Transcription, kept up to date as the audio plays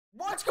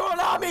What's going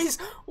on, me's?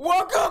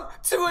 Welcome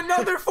to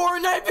another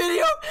Fortnite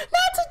video.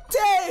 Not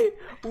today.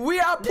 We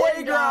have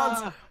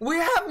playgrounds. We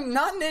have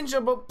not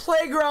ninja, but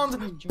playgrounds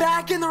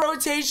back in the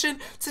rotation.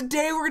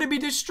 Today we're gonna be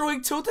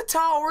destroying tilted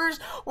towers.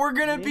 We're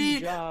gonna be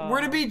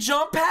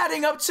jump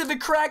padding up to the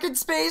Kraken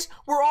space.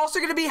 We're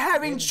also gonna be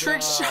having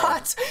trick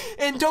shots.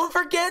 And don't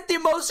forget the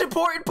most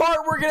important part.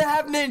 We're gonna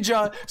have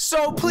ninja.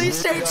 So please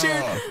stay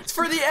tuned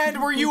for the end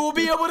where you will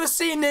be able to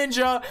see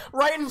ninja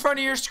right in front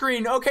of your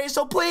screen. Okay,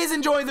 so please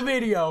enjoy the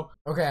video.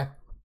 Okay,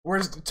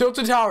 where's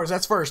tilted towers?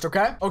 That's first.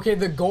 Okay,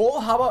 the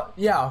goal, how about,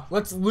 yeah,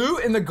 let's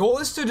loot, and the goal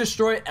is to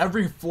destroy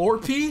every floor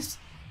piece,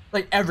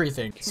 like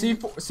everything.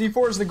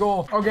 C4 is the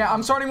goal. Okay,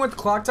 I'm starting with the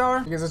clock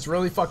tower because it's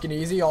really fucking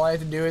easy. All I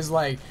have to do is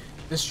like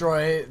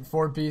destroy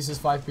 4 pieces,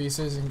 5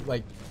 pieces, and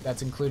like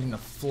that's including the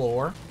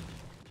floor.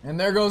 And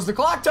there goes the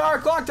clock tower.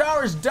 Clock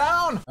tower's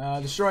down.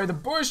 Destroy the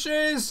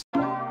bushes.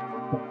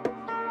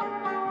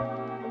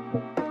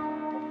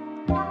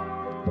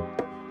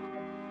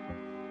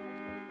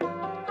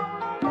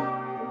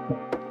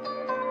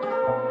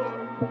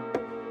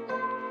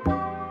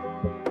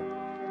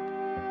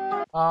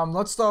 I'm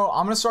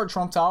gonna start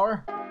Trump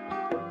Tower.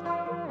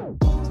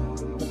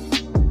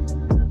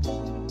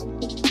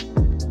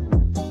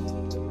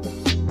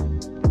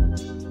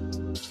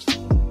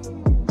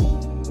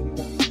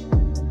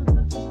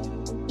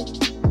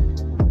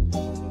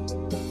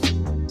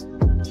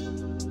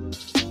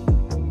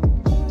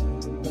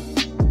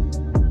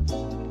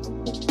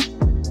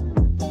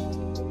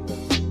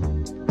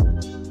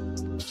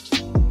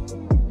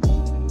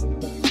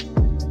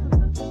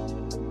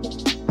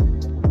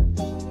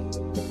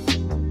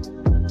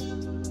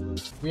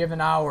 We have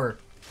an hour,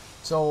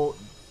 so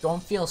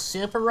don't feel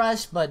super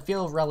rushed, but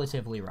feel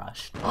relatively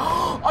rushed.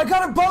 I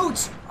got a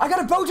boat! I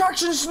got a boat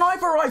action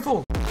sniper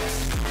rifle!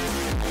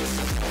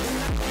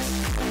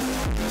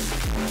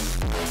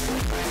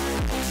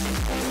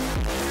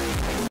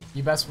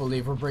 You best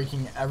believe we're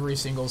breaking every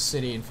single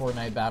city in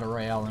Fortnite Battle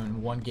Royale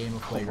in one game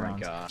of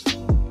Playground. Oh my god.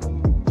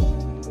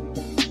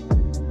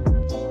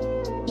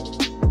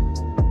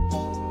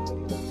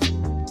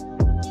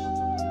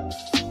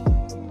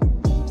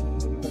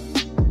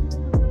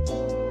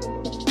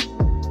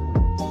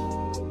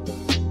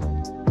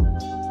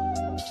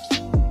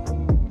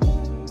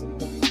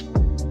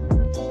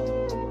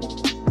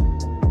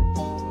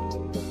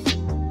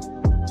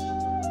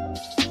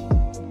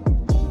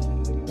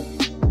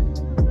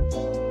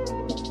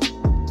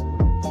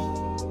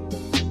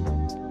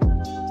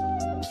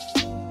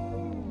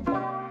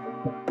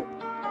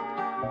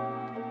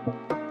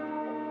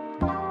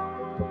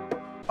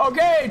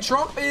 Okay,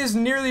 Trump is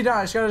nearly done.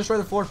 I just gotta destroy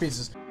the floor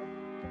pieces.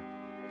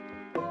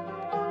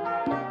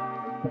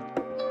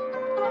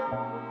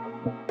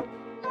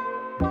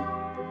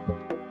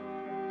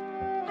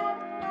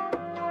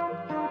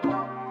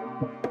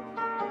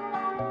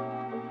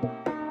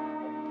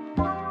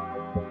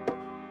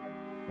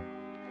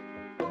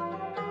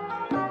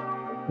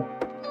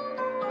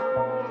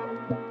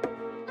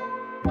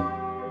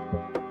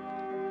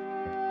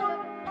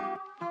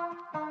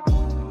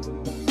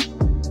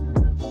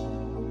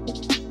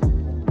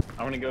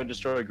 I'm gonna go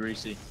destroy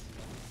Greasy.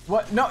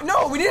 What?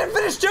 No, we didn't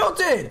finish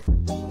tilted!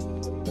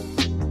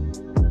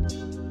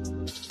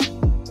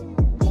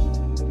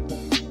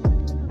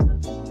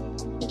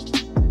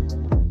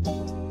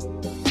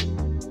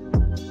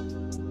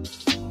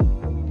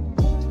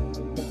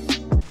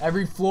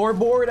 Every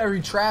floorboard,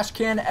 every trash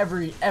can,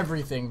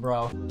 everything,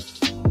 bro.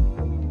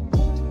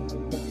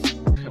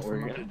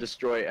 We're gonna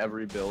destroy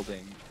every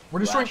building. We're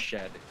destroying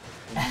shed.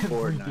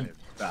 everything.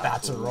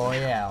 That's a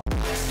Royale.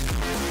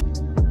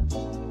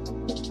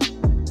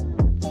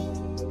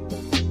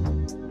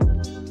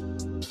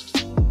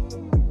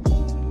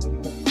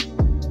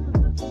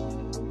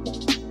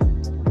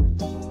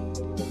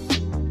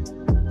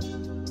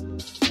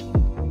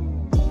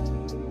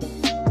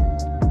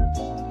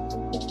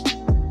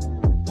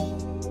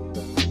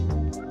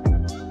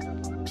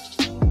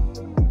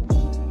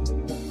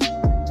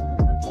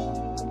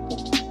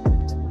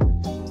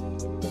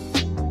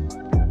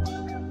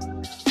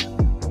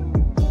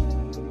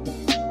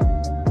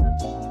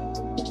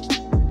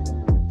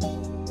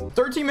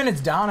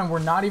 Minutes down and we're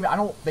not even, I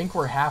don't think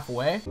we're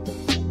halfway.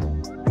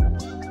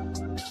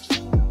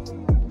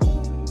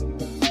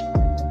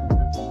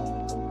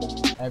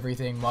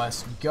 Everything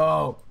must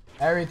go.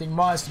 Everything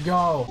must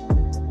go.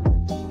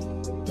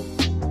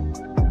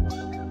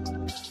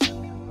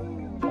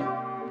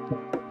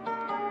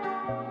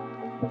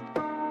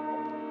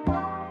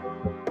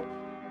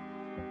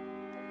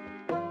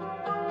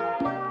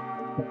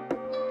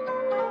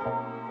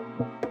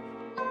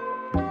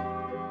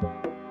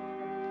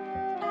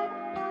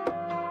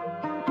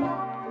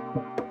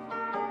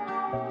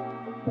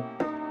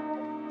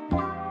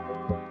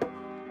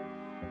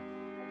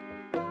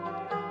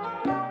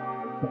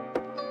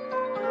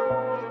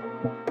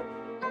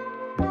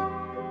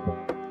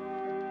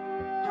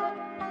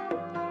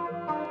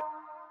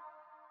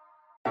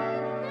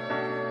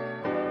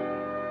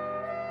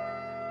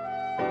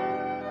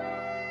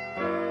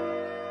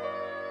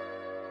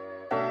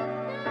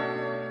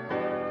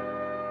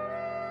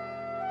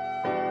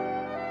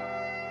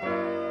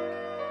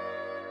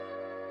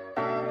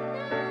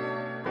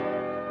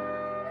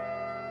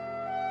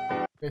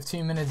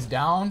 15 minutes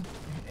down,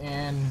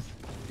 and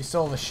we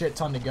still have a shit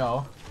ton to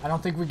go. I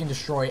don't think we can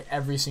destroy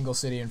every single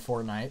city in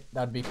Fortnite.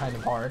 That'd be kind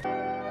of hard.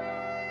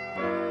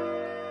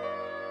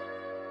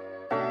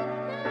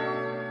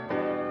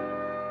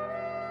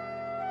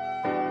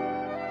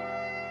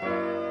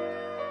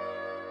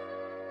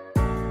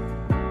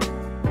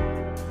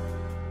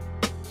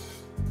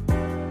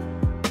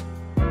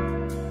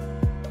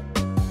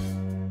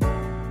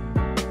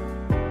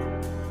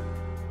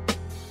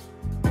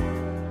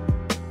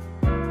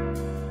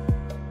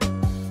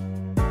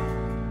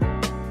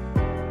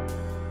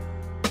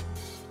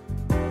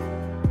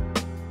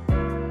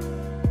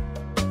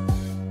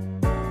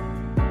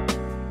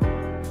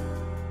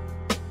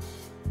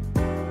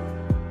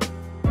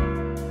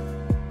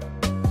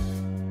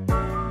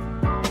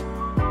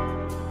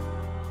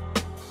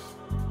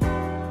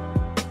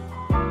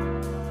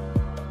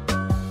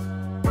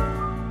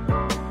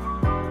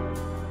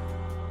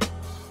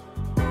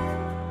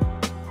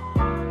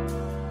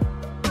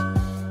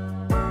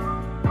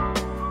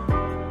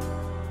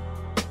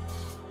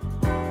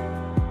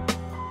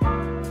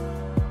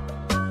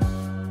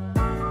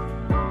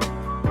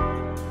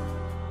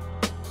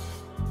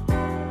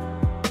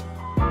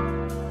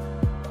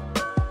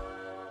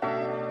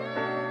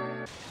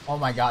 Oh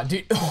my god,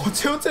 dude. Oh,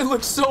 Tilted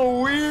looks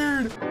so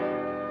weird.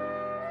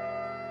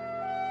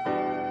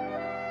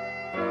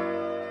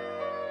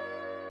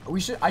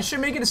 I should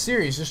make it a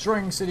series,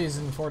 destroying cities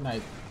in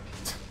Fortnite.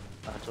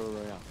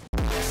 Royale.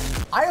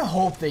 I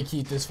hope they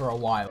keep this for a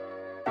while.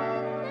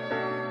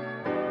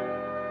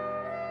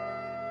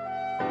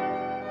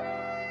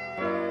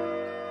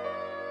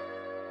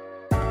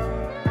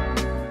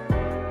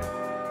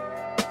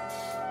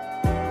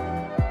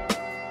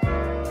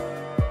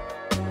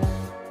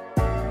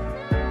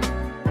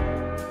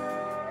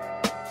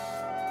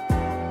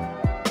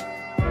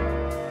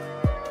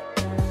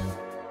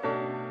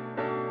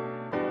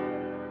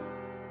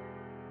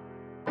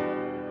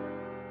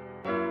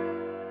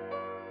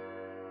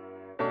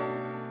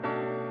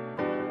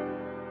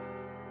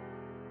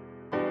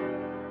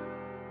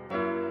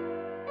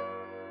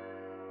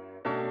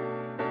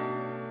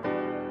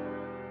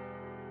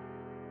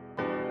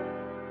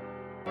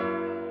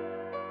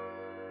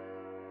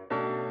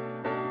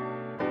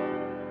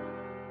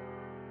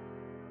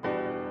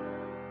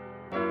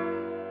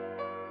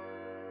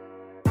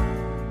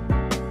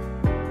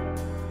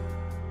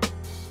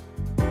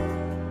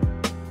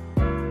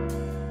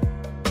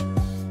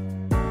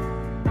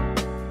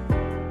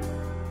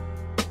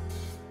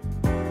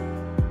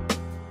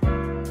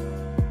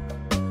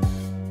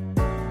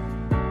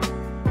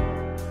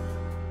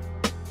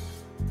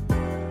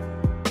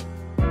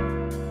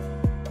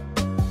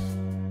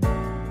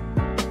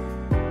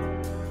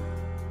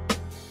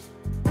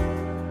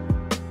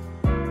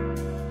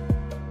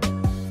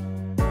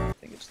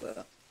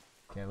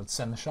 Okay, let's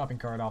send the shopping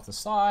cart off the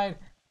side.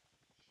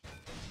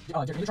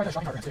 Oh, you try that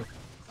shopping cart ramp too.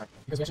 Right.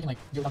 Because we actually can, like,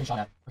 do another shot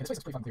at. Okay, this place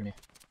looks pretty fun through me.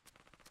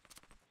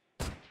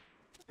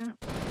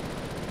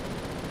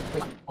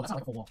 Wait, oh, that's not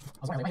like a full wall. I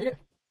was wondering, like, I hate it.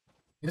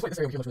 Dude, this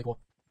area over here looks really cool.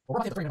 Well, we're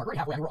not at the 30 minute mark. We're already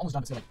halfway. We're almost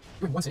done. It's like,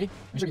 doing one city.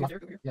 Make sure you left. Yeah,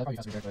 that'll probably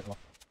be faster. Very cool.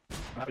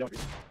 I'm happy to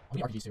We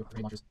need RPGs too, or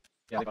grenade launchers.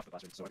 Yeah, they buffed it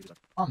last week, so RPGs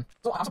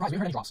So I'm surprised we haven't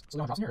heard any drops. So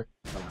no drops in here.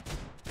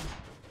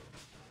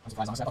 I'm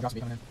surprised, honestly. I thought drops would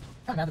be coming in.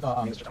 Kind of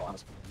mad that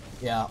the,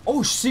 yeah. Oh,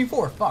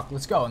 C4. Fuck.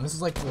 Let's go. And this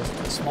is like the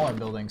smaller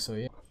building, so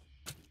yeah.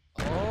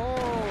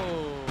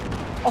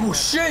 Oh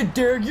shit,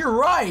 Derek, you're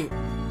right.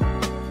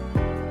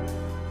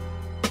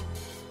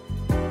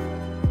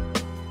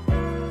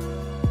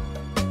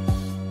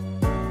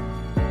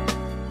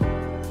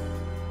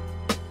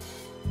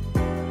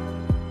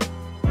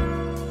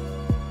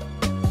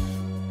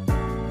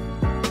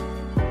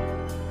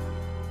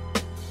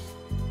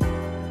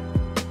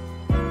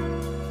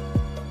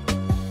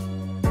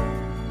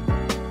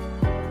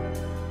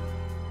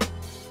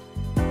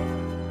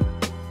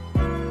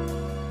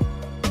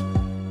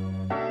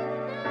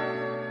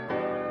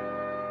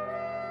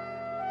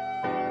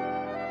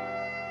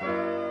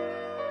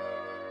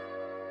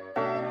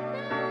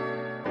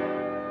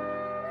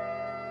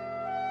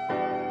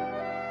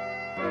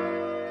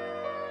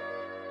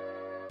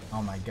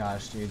 Oh my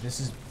gosh, dude, this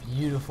is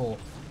beautiful.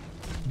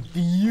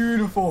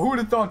 Beautiful. Who would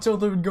have thought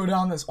Tilted would go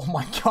down this? Oh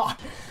my god,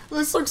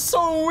 this looks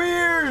so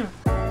weird.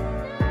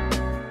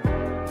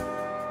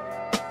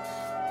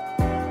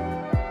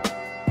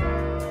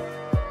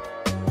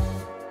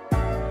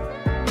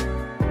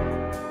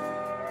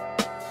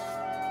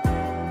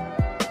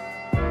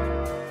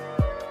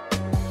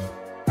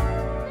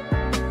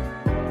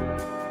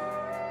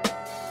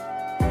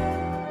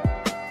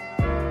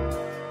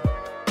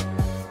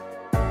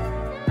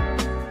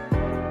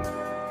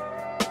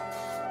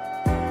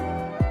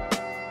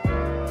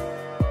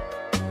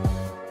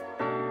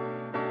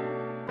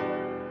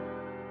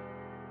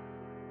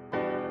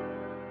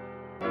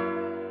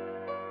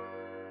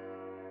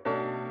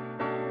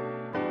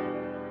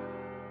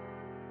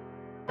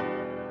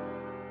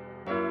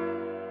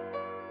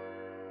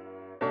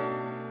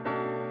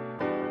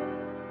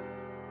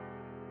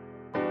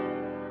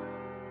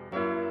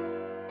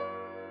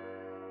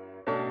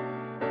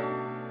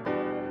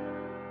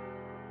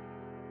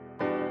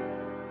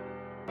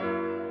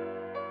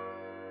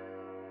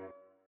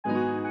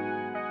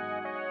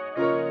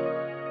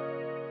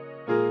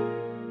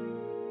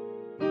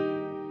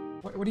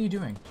 What are you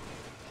doing?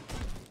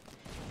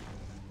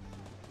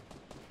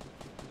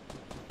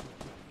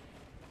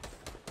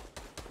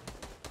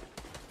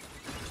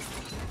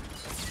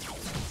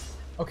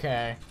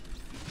 Okay.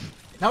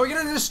 Now we're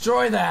gonna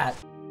destroy that!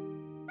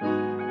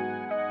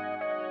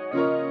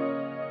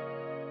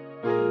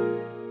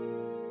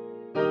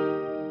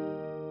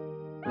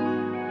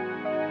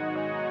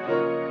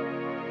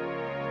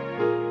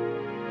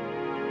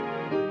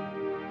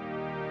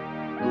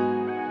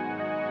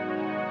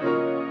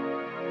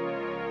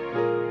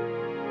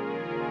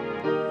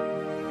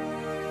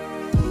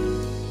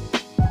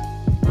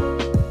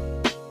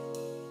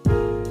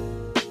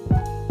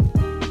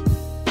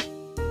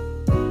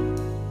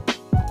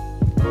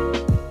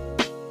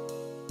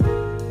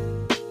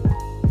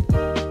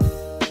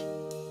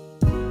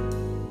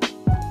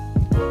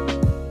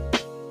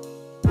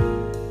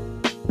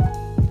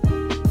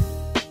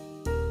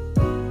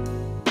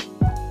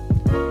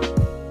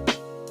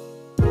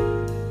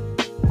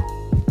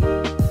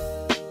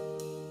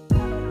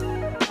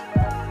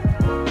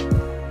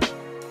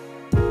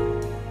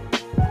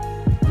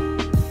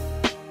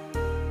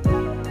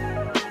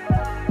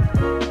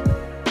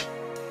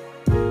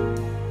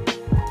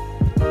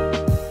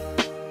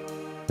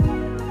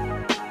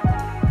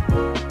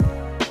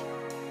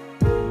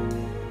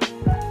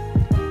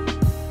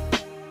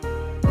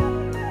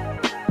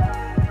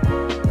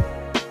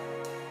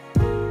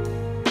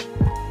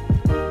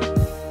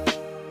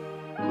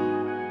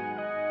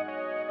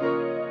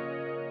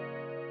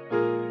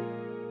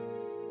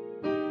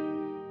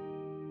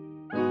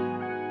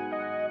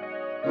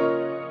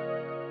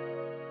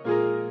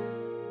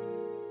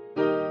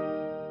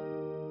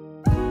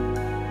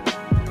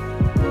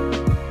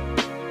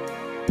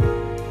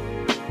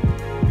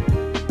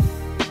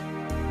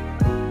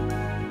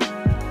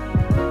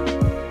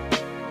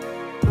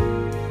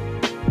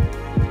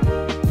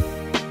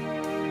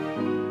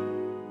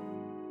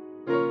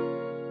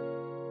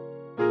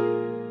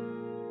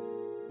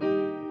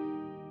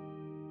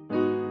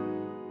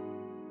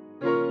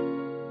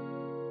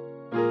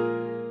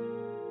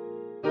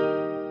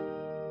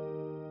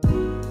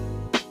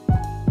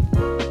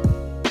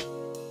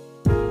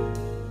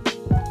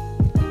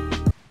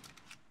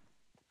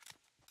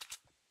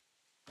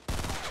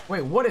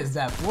 Wait, what is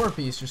that floor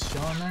piece just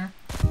chilling there?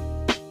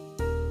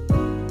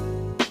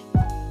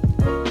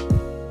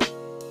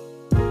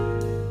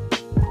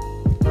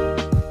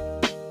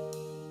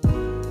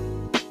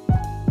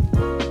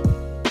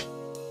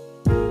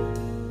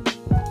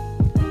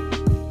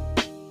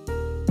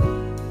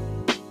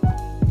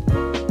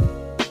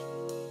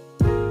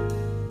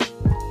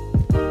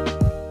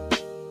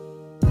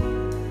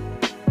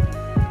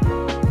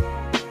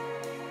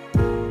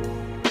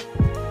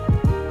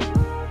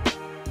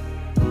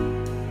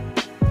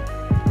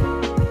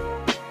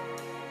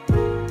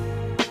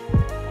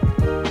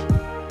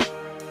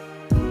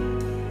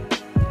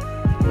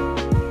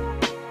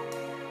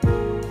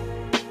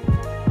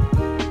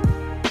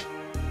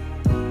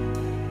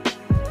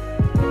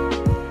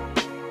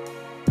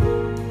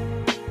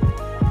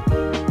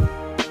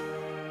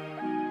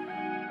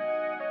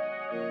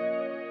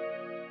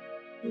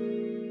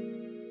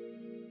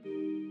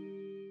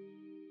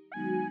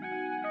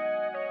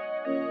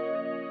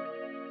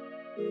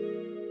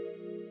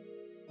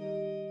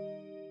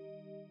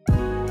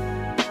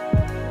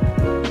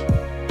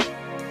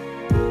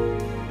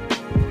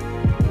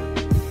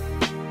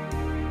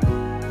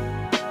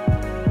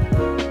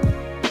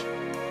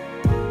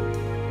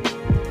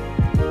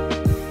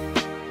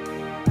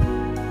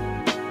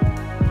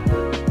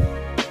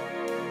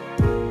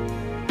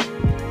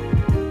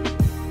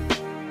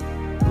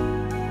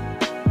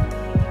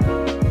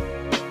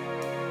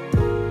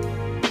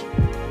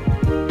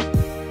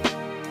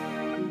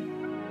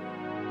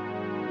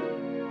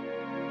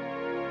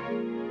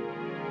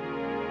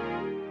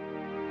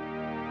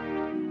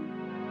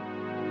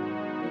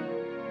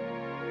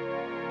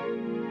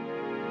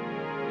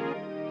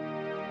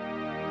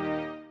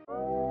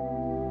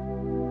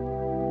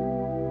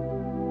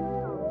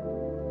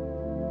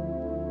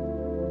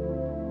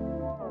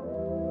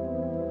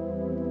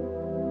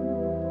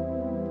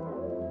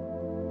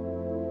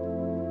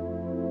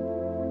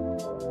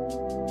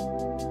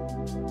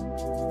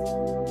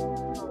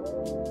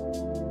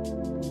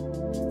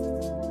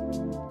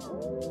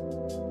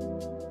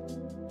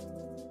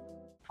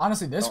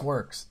 Honestly, this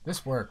works.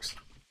 This works.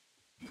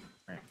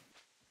 Right.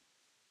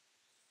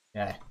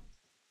 Yeah.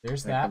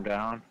 There's They that. come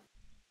down.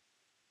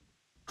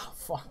 Oh,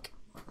 fuck.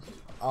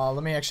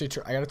 Let me actually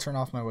I gotta turn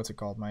off my, what's it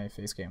called? My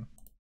face cam.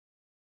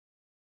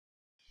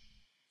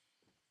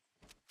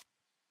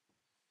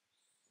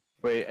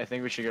 Wait, I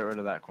think we should get rid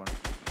of that corner.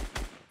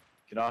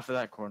 Get off of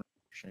that corner,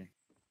 Shane.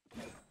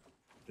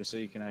 Just so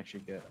you can actually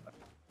get.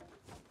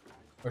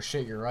 Oh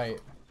shit, you're right.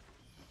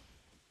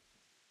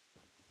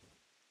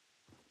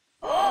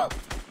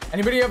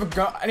 Anybody have a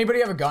gun?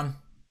 Anybody have a gun?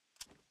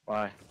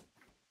 Why?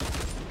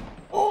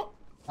 Oh,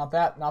 not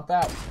that, not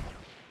that.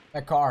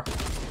 That car.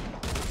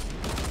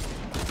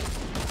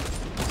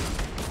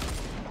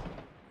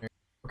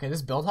 Okay,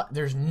 this build,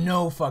 there's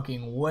no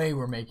fucking way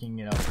we're making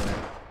it up there.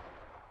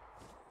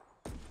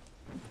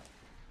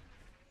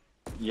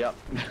 Yep.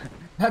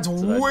 That's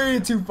way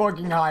too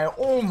fucking high.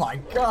 Oh my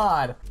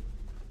god.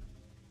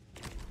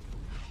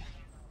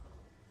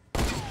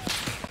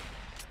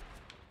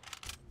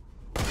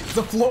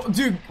 The floor,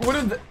 dude. What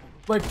is the,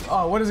 like?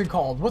 What is it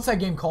called? What's that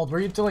game called? Where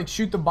you have to like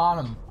shoot the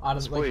bottom out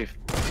of like.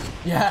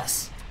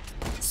 Yes.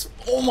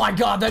 Oh my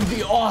god, that'd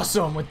be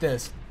awesome with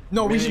this.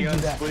 No, we should do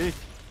that. Spleef.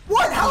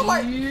 What? How am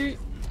I?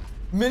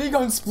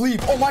 Minigun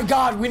spleef. Oh my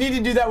god, we need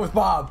to do that with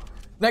Bob.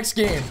 Next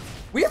game.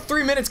 We have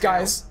 3 minutes,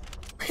 guys.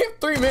 We have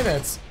 3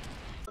 minutes.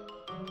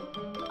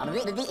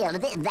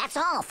 That's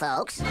all,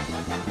 folks.